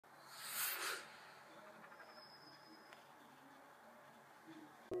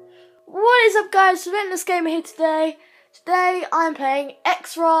What is up, guys? Relentless Gamer here today. Today I'm playing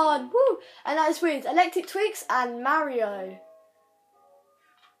X-Run. Woo! And that is with Electric Tweaks and Mario.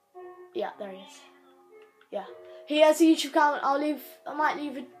 Yeah, there he is. Yeah. He has a YouTube account. I might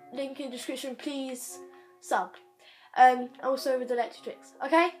leave a link in the description. Please sub. Also with Electric Tweaks.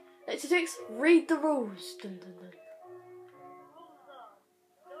 Okay? Electric Tweaks, read the rules. Dun, dun, dun.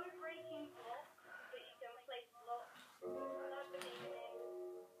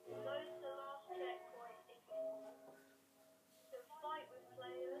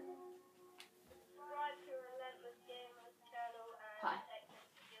 Hi.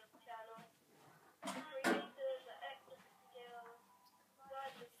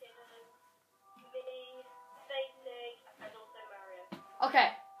 Okay,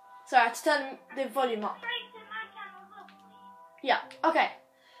 so I have to turn the volume up. Yeah, okay.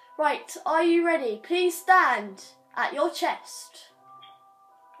 Right, are you ready? Please stand at your chest.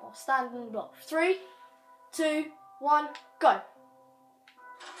 Or stand on the block. 3, 2, 1, go.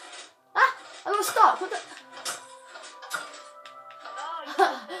 Ah! I got stuck. What the?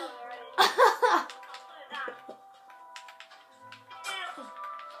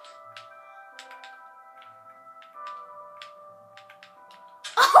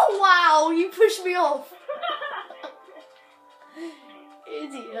 Oh wow, you pushed me off.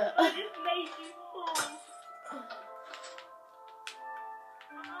 Idiot. I just made you fall.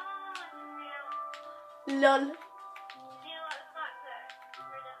 Lol.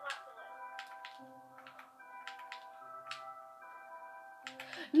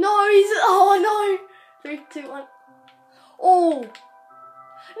 No, he's. Oh no. 3, 2, 1. Oh.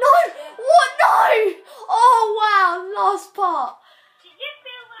 No. What? No. Oh wow. Last part. Did you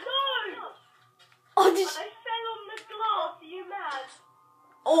feel that? No. Oh, did you? I fell on the glass. Are you mad?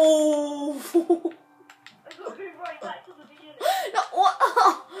 Oh. I got to go right back to the beginning. No, what?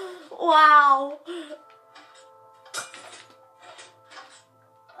 Wow.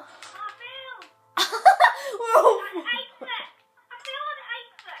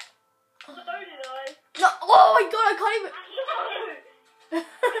 No, oh my god, I can't even.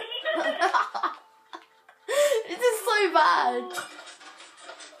 This is so bad.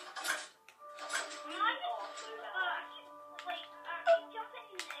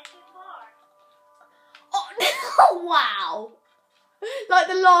 Oh, wow. Like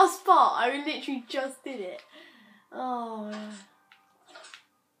the last part, I literally just did it. Oh, man.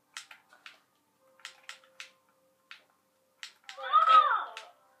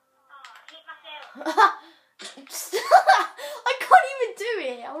 I can't even do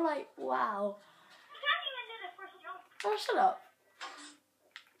it. I'm like, wow. Oh, shut up.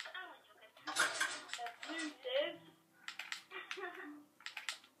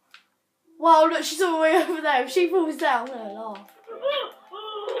 Wow, look, she's all the way over there. If she falls down, I'm gonna laugh.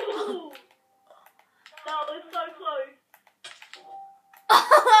 That was so close.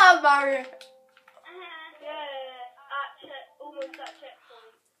 Mario. Yeah, almost at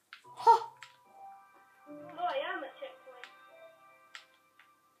checkpoint. Huh. No, I am at checkpoint.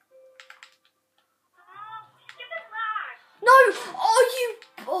 No! Oh, you...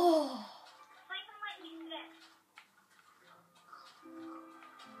 Oh.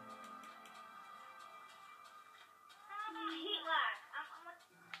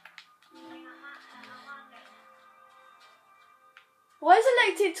 Why is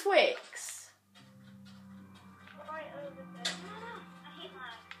Electric Twix? Right over there.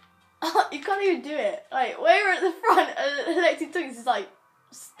 Oh, you can't even do it. Like, we're at the front and Electric Twix is like,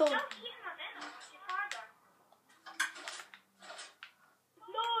 stop. No!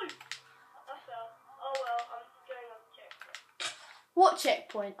 I fell. Oh well, I'm going on the checkpoint. What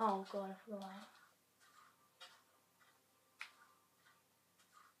checkpoint? Oh god, I forgot.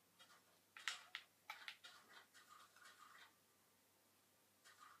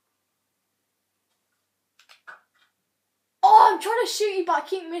 Oh, I'm trying to shoot you, but I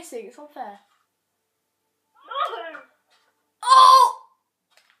keep missing. It's unfair. No! Oh!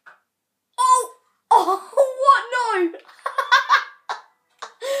 Oh! Oh, what? No!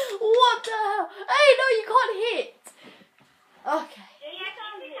 What the hell? Hey, no, you can't hit. Okay. Yeah, you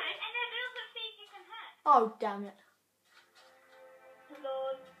can hit. And there's also things you can hit. Oh, damn it.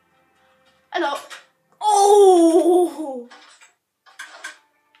 Lord. Hello. Oh!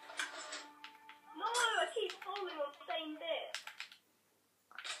 No, I keep falling on the same bit.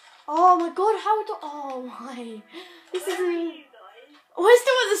 Oh my god, how do... Oh my... This Where are is... you guys? We're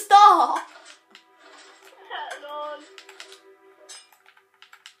still at the start. Lord.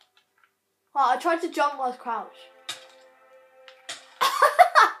 Wow, I tried to jump while I was crouched.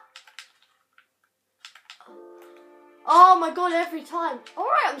 Oh my god, every time.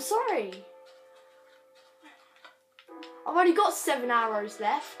 Alright, I'm sorry. I've only got 7 arrows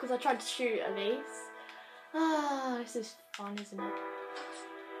left because I tried to shoot at least. Ah, this is fun, isn't it?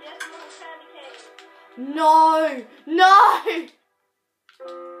 Yes, more candy cane. No! No! Oh,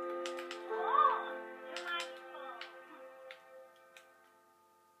 you're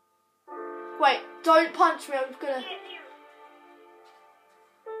magical. Wait, don't punch me, I'm gonna... Yes, you.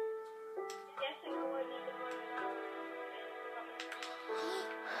 Guessing I won't need the one now.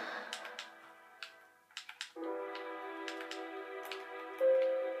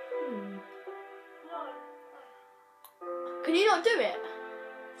 No. Can you not do it?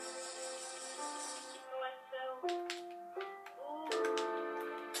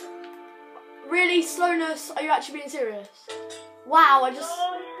 Really, slowness? Are you actually being serious? Wow, I just...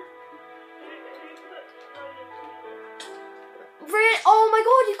 Really? Oh my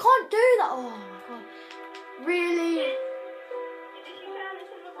god, you can't do that! Oh my god. Really? Did you found this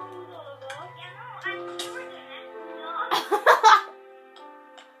in the rules, Oliver? Yeah, no, I'm sure doing it. No.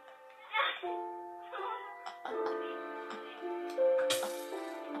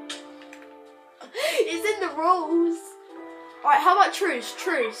 It's in the rules. Alright, how about truce?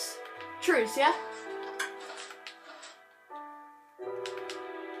 Truce. Truce, yeah?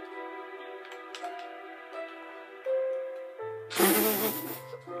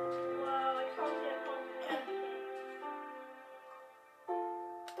 Wow, I can't get past the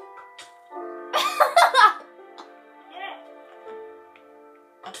yeah.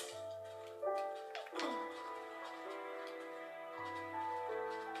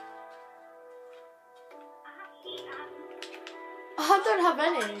 I don't have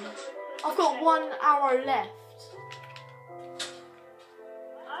any. I've got 1 arrow left.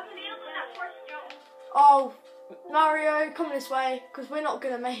 Oh, Mario, come this way, because we're not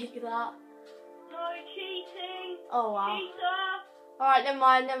going to make that. No cheating. Oh, wow. Cheater. Alright,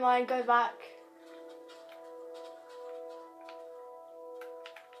 never mind, go back.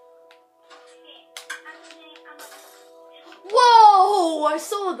 Whoa, I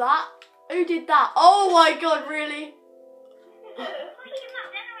saw that. Who did that? Oh my god, really?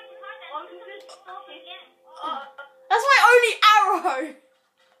 That's my only arrow.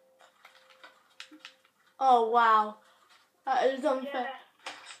 Oh wow, that is unfair. Yeah.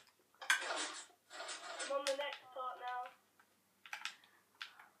 I'm on the next part now.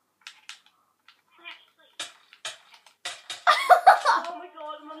 Oh my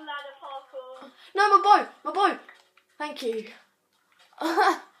god, I'm on ladder parkour. No, my bow. Thank you. I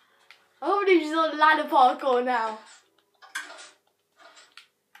can't believe she's on ladder parkour now.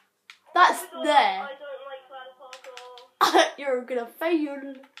 That's Oh my god, there. I don't like ladder parkour. You're gonna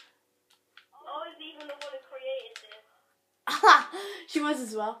fail. I was even the one who created this. She was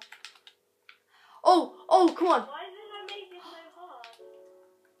as well. Oh, come on. Why did I make it so hard?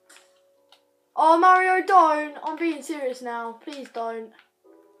 Oh, Mario, don't. I'm being serious now. Please don't.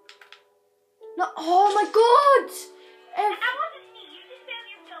 No. Oh my god. I wasn't me, you just failed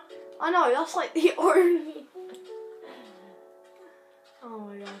yourself. I know, that's like the only... Oh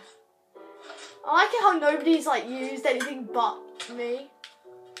my god. I like it how nobody's like used anything but me.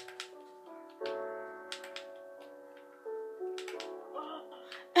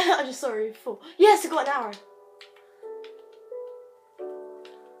 I just saw you fall. Yes, I got an arrow.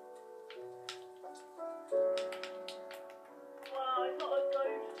 Wow, I gotta go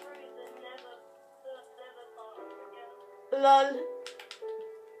through the nether part again. Lol.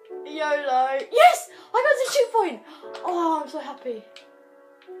 YOLO. Yes! I got the shoot point! Oh, I'm so happy.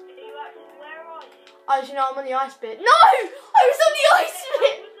 Are you actually, where are you? Actually, no, I'm on the ice bit. No! I was on the ice That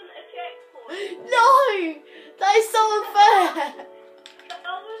bit! wasn't a checkpoint. No! That is so unfair! That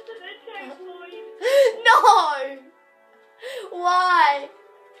wasn't a checkpoint. No! Why?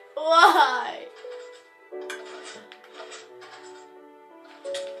 Why?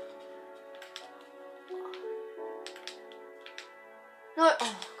 No,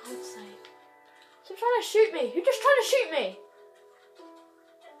 oh, God's sake. Stop trying to shoot me. You're just trying to shoot me.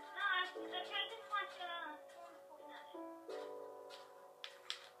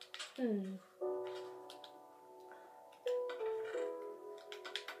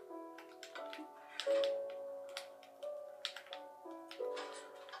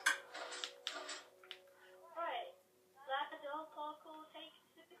 Right, ladder parkour takes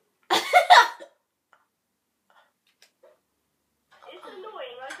two. It's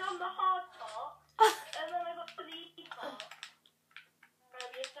annoying, I've done the hard part, and then I got to the easy part.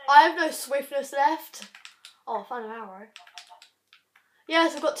 I have no swiftness left. Oh, I found an arrow.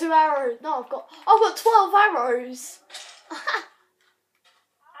 Yes, I've got 2 arrows. No, I've got 12 arrows.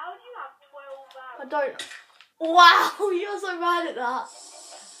 How do you have 12 I arrows? don't. Wow, you're so bad at that.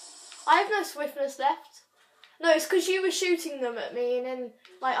 I have no swiftness left. No, it's because you were shooting them at me and then,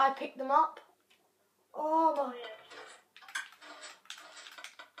 like, I picked them up. Oh, my.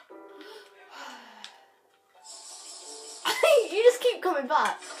 You just keep coming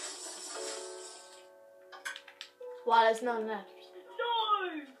back. Wow, there's none left.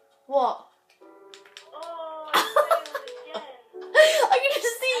 No! What? Oh, I failed again. I can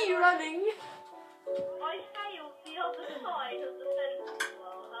just see you running. I failed the other side of the fence as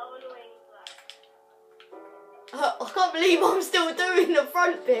well. How annoying is that? I can't believe I'm still doing the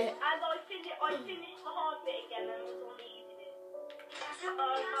front bit. And I finished the hard bit again and was on the easy bit. No!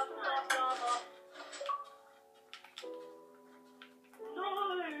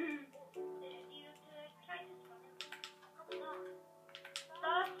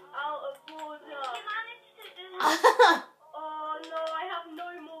 That's out of order. Oh no, I have no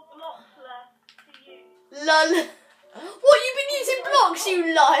more blocks left to use. Lol. What, you've been using blocks, you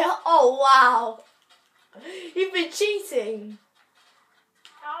liar? Oh, wow. You've been cheating.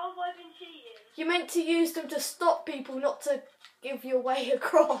 How have I been cheating? You meant to use them to stop people, not to give your way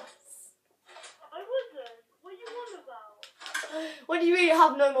across. I wasn't. What are you on about? What do you really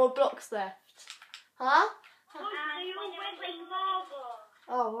have no more blocks left? Huh? No, they all went in lava.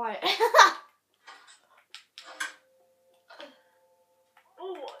 Oh, right.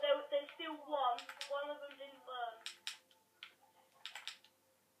 Oh, there's still one. One of them didn't burn.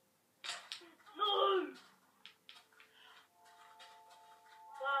 No!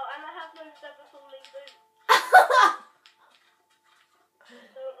 Wow, and I have no feather falling boots.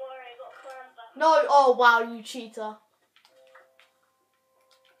 Don't worry, I got a plan back. No, oh, wow, you cheater. Not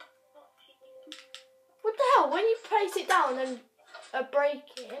cheating. What the hell? When you place it down and break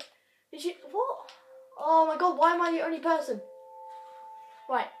it, did you... What? Oh, my God, why am I the only person?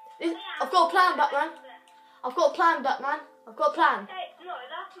 Right, I've got a plan, Batman. I've got a plan, Batman. I've got a plan. Hey, no,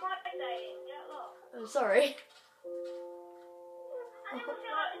 that's my saying. Get lost. Oh, sorry.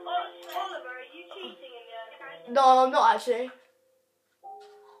 Oliver, are you cheating again? No, I'm not actually.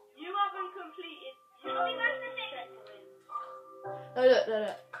 You haven't completed. You haven't checkpoint. No, look, look,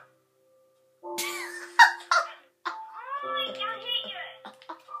 look.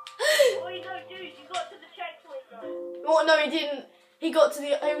 What you don't do is you got to the checkpoint though. What? No, he didn't. He got to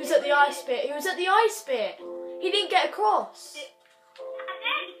the. He was at the ice bit. He was at the ice bit. He didn't get across. No,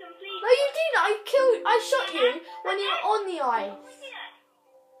 you didn't. I shot you when you were on the ice.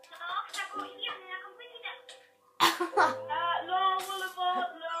 No, Oliver,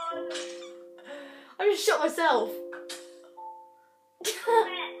 no. I just shot myself.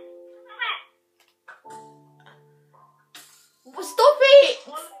 Stop it!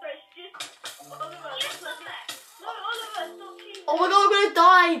 Oliver, stop cheating. Oh my God, I'm gonna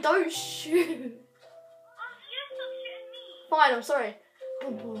die. Don't shoot. Fine, I'm sorry.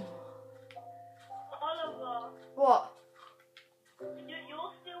 Oliver, What?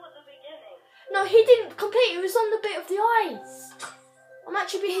 you're still at the beginning. No, he didn't complete. He was on the bit of the ice. I'm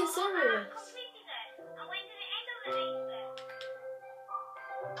actually being serious.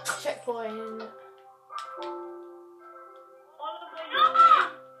 Checkpoint.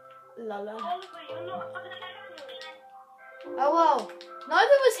 Lala. Oliver, you're not at the checkpoint. Oh well.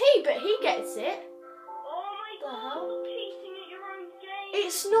 Neither was he, but he gets it. Oh my God, stop cheating at your own game.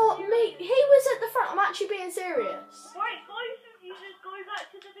 It's not me. He was at the front. I'm actually being serious. Right, both of you just go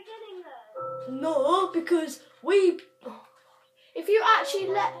back to the beginning then. No, because we. If you actually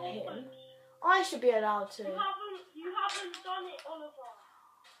let him, I should be allowed to. You haven't done it, Oliver.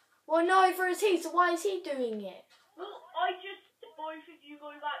 Well, neither is he. So why is he doing it? Well, I just said both of you go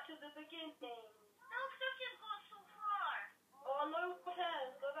back to the beginning. No, because I've just got so far. Oh, no one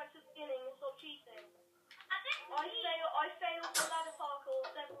cares. Go back to the beginning and stop cheating. I failed the ladder parkour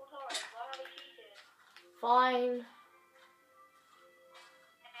several times. I haven't cheated. Fine.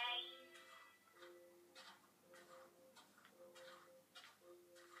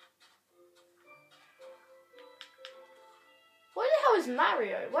 Where the hell is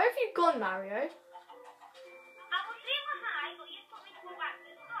Mario? Where have you gone, Mario? I was really high, but you told me to go back to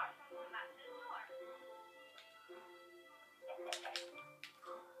the store, so I'm going back to the store.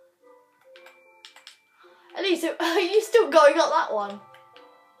 At least, are you still going up that one?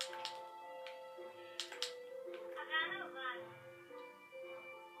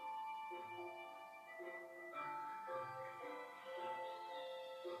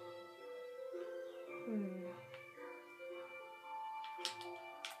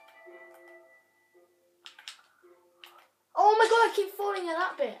 Oh my God, I keep falling at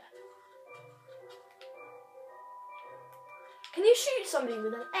that bit. Can you shoot somebody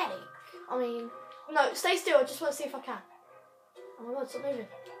with an egg? I mean, no, stay still. I just want to see if I can. Oh my God, stop moving.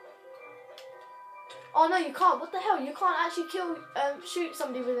 Oh no, you can't. What the hell? You can't actually shoot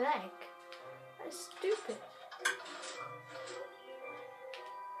somebody with an egg. That's stupid.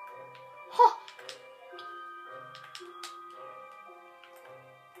 Huh.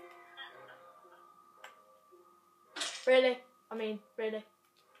 Really? I mean, really?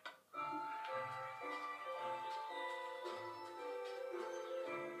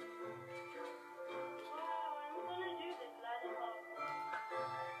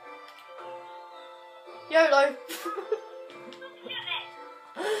 YOLO.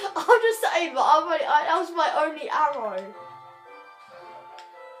 I'm just saying, but that was my only arrow.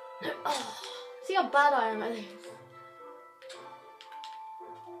 Oh, see how bad I am at this.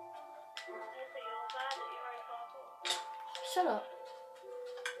 Shut up.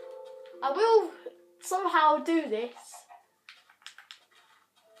 I will somehow do this.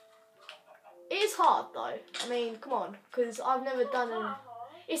 It is hard though. I mean, come on, because I've never done it.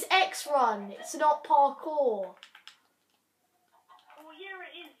 It's X run. It's not parkour. Well, yeah,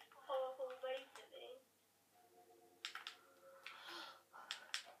 it is parkour basically.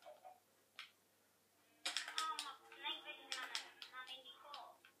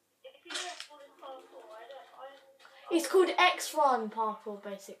 If you don't call it parkour, It's called X run parkour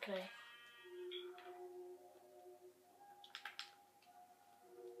basically.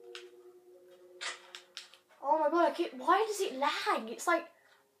 Oh my god, why does it lag? It's like,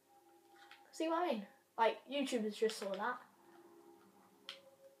 see what I mean? Like, YouTubers just saw that.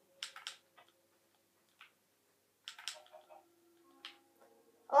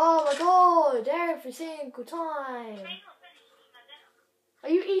 Oh my god, every single time. Are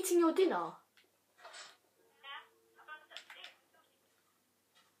you eating your dinner?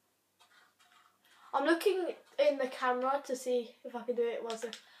 I'm looking in the camera to see if I can do it.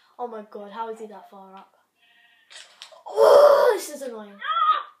 Oh my god, how is he that far up? Oh, this is annoying.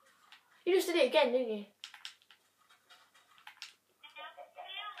 You just did it again, didn't you?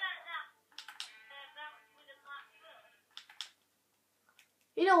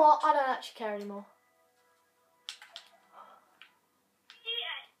 You know what? I don't actually care anymore.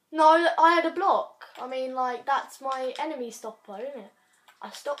 No, I had a block. I mean, like, that's my enemy stopper, isn't it?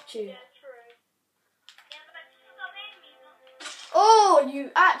 I stopped you. yeah, true. Oh,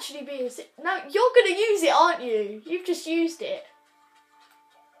 you actually being sick. No, you're going to use it, aren't you? You've just used it.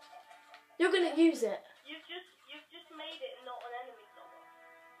 You're going to use it. You've just made it not an enemy stopper.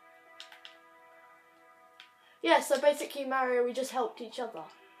 Yeah, so basically, Mario, we just helped each other.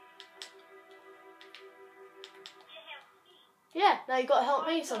 Yeah, now you got to help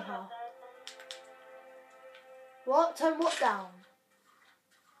me somehow. What? Turn what down?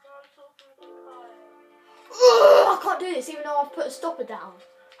 Ugh, I can't do this even though I've put a stopper down.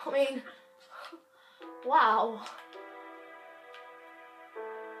 I mean, wow.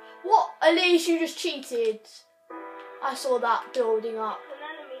 What? At least you just cheated. I saw that building up. An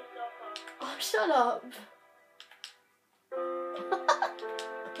enemy stopper. Oh, shut up.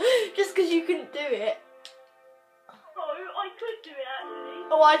 Just because you couldn't do it. Oh, I could do it actually.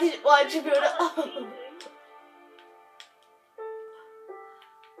 Oh, why did you build it up?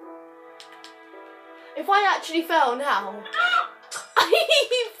 If I actually fell now.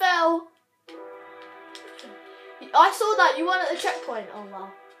 You fell. I saw that. You weren't at the checkpoint. Oh,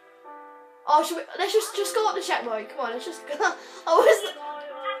 wow. Oh, let's just go up the checkpoint. Come on, let's just go. I was...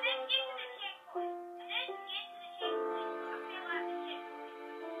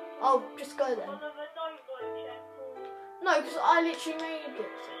 Oh, just go then. No, because I literally made it.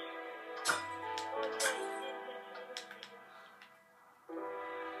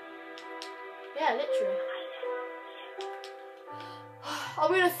 Yeah, literally. I'm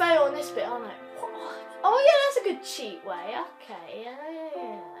going to fail on this bit, aren't I? Oh, yeah, that's a good cheat way. Okay,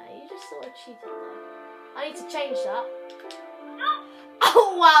 yeah. You just sort of cheated though. I need to change that.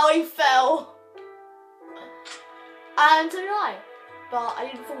 Oh, wow, he fell. And so did I. But I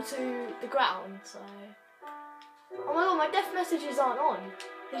didn't fall to the ground, so... Oh my god, my death messages aren't on.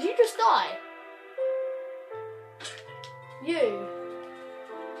 Did you just die? You.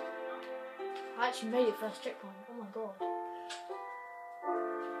 I actually made it first checkpoint. Oh my god.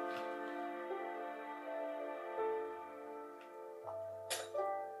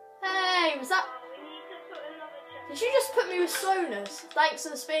 Hey, was that... Did you just put me with slowness? Thanks for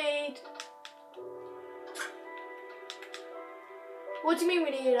the speed. What do you mean we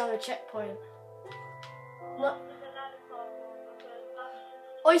need another checkpoint? Look.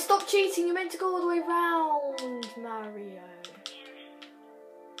 Oh, you stopped cheating. You meant to go all the way round, Mario.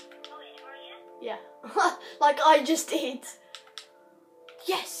 Yeah. Like I just did.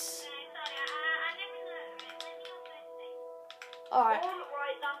 Yes. Alright.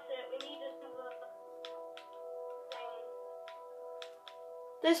 Right, that's it. We need another...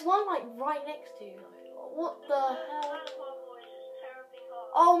 There's one like right next to you. What the hell? Parkour is just terribly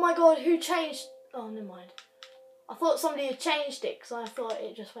hard. Oh my god, who changed? Oh, never mind. I thought somebody had changed it because I thought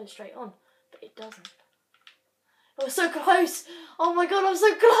it just went straight on, but it doesn't. I was so close. Oh my god, I'm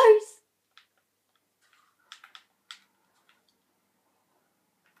so close.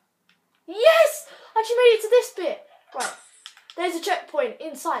 Yes! I actually made it to this bit. Right, there's a checkpoint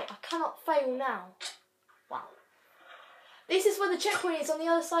in sight. I cannot fail now. Wow. This is where the checkpoint is, on the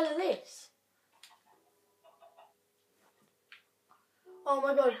other side of this. Oh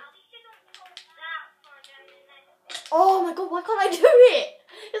my god. Oh my god, why can't I do it?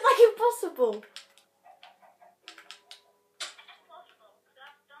 It's like impossible.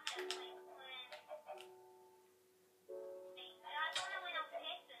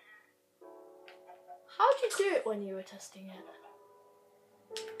 How'd you do it when you were testing it?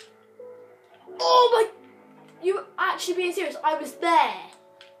 Oh my... You were actually being serious? I was there.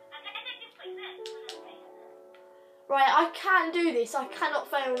 Right, I can do this. I cannot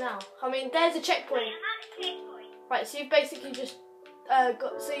fail now. I mean, there's a checkpoint. Right, so you've basically just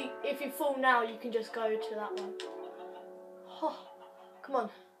got... So if you fall now, you can just go to that one. Oh, come on.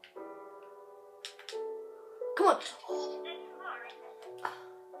 Come on. Oh.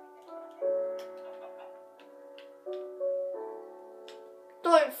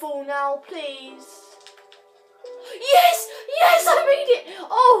 Don't fall now, please. Yes! Yes, I made it!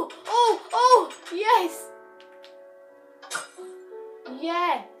 Oh, oh, oh, yes!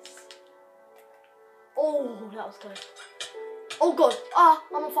 Yes! Oh, that was good. Oh god, ah,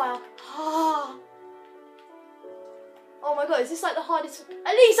 I'm on fire. Ah. Oh my god, is this like the hardest?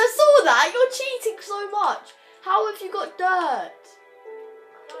 At least I saw that! You're cheating so much! How have you got dirt?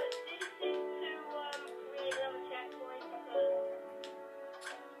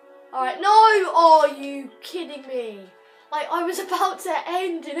 Alright, no! Are you kidding me? Like, I was about to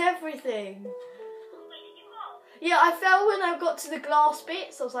end and everything. Yeah, I fell when I got to the glass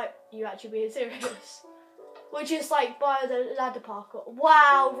bits. I was like, you actually being serious? Which is like by the ladder parkour.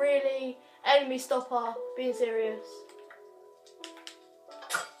 Wow, really? Enemy stopper, being serious.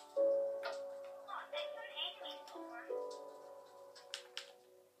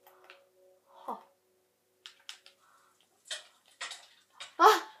 Huh.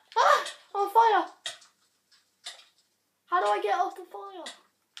 Ah! Ah! I'm on fire! How do I get off the fire?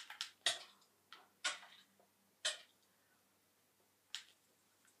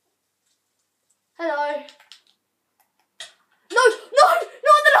 Hello. No! No!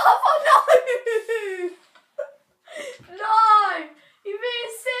 Not the lava! No! No! You're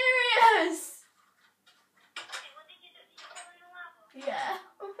being serious! Yeah.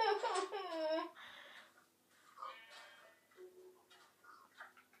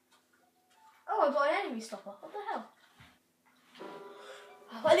 Oh, I got an enemy stopper. What the hell?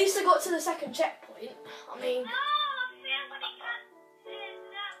 Well, at least I got to the second checkpoint. I mean...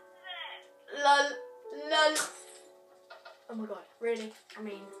 Lol. Lol. Oh my god, really? I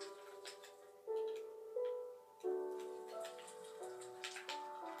mean...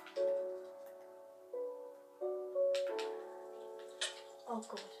 Oh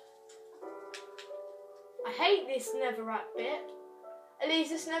god. I hate this netherrack bit. At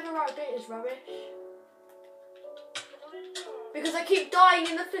least this netherrack bit is rubbish. Because I keep dying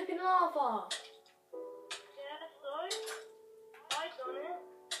in the flipping lava. Yeah, so I done it.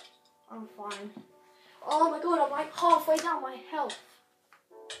 I'm fine. Oh my god, I'm like halfway down my health.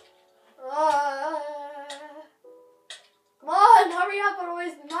 Come on, hurry up,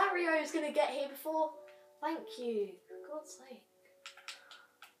 otherwise Mario's gonna get here before. Thank you, for God's sake.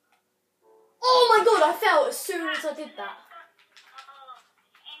 Oh my god, I fell as soon as I did that.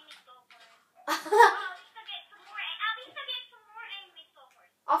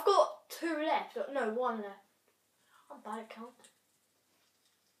 I've got 2 left. No, 1 left. I'm bad at counting.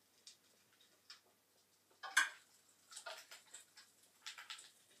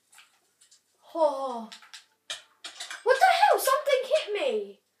 Oh. What the hell? Something hit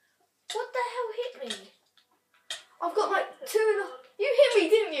me. What the hell hit me? I've got like 2 and a... You hit me,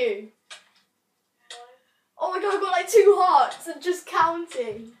 didn't you? Oh my god, I've got like 2 hearts and just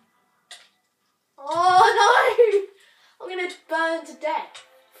counting. Oh no! I'm gonna burn to death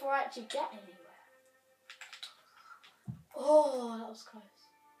before I actually get anywhere. Oh, that was close.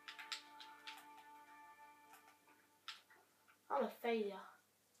 I'm a failure.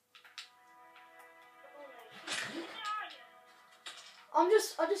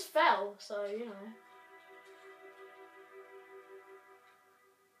 I just fell, so you know.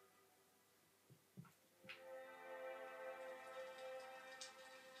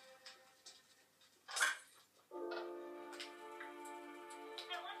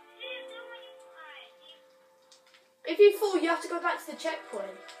 If you fall, you have to go back to the checkpoint.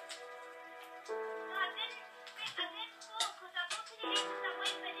 No, I didn't fall because I got to the end of the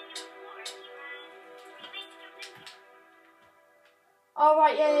way, but then there was water here, and you made me jump in here. Oh,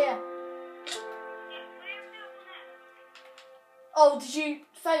 right, yeah. Yeah, where am I on that? Oh, did you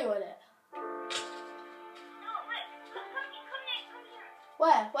fail at it? No, wait, come here.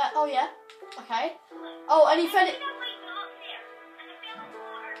 Where? Oh, yeah. Okay. Oh, and you fell it.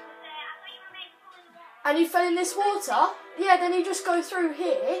 And you fell in this water? Yeah, then you just go through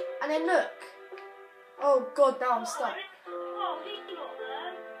here, and then look. Oh, God, now I'm stuck. Oh, he's not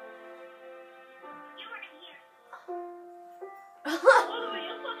there. You were here. Oh,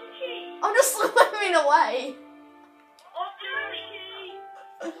 you're such a cheat. I'm just swimming away. Oh,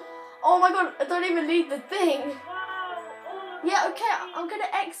 cheat. Oh, my God, I don't even need the thing. Wow. Oh, Yeah, okay, I'm going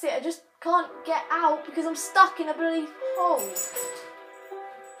to exit. I just can't get out because I'm stuck in a bloody hole. you're such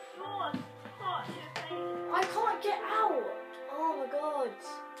a pain. I can't get out. Oh, my God.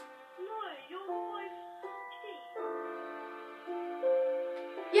 No, you're like cheat.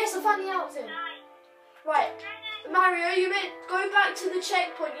 Yes, I found the out thing. Right, Mario, you meant go back to the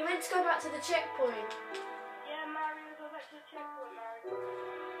checkpoint. You meant to go back to the checkpoint. Yeah, Mario, go back to the checkpoint, Mario.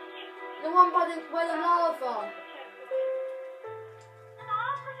 The one by where the lava.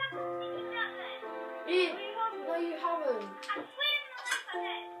 You didn't. No, you haven't.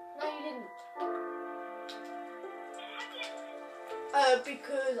 No, you didn't.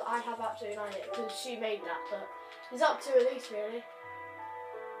 Because I have absolutely no idea. Because she made that, but it's up to Elise really.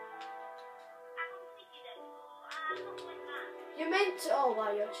 You meant to. Oh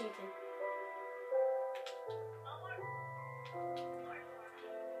wow, you're cheating.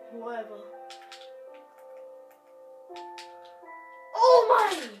 Whatever. Oh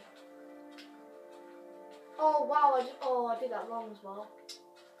my! Oh wow, I did that wrong as well.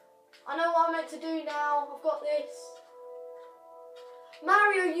 I know what I'm meant to do now. I've got this.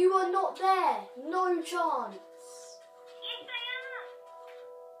 Mario, you are not there. No chance. Yes, I am.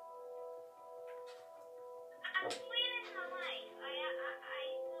 I'm clearing my life. I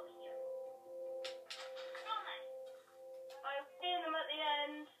got here. Promise. I'm clearing them at the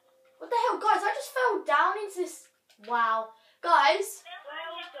end. What the hell, guys? I just fell down into this. Wow. Guys.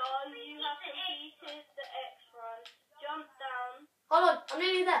 Well done. You have completed the X run. Jump down Hold on. I'm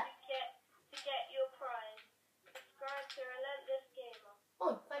nearly there. to get your prize. Subscribe to Relentless Gamer.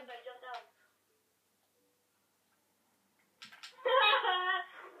 Oh, thank So you. jump down.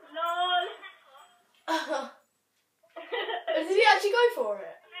 Lol. Did he actually go for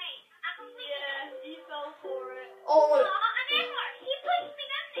it? Yeah, he fell for it. Oh, He pushed me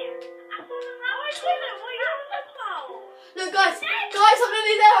down there. I didn't. What are you talking about? look, guys. Guys, I'm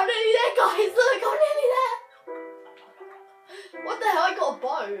nearly there. Guys. Look, I'm nearly there. What the hell? I got a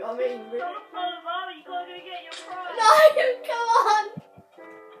bow. I mean, really. Oh, wow, you gotta go get your prize. No, come on.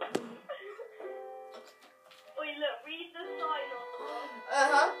 Wait, look, read the sign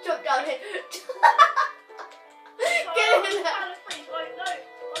off. Jump down here. On Get the in there. count of three, boys, no. On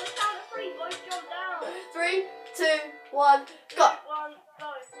the count of three, boys, jump down. 3, 2, 1, go. 1, go.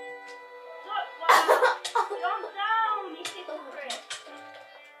 Look, wow. Jump down, you hypocrite.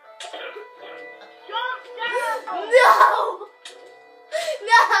 Jump down. No.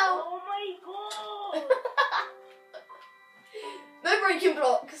 No. Oh my god. No breaking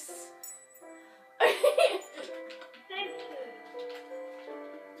blocks. Thank you.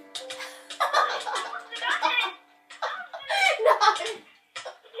 No.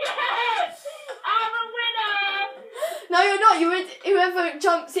 Yes! I'm a winner! No, you're not. Whoever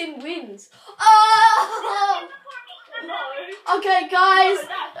jumps in wins. Oh. No. Okay, guys.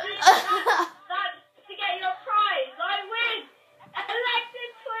 That's to get your prize. I win!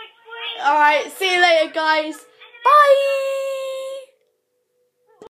 Elected Twix win! All right. See you later, guys. Bye.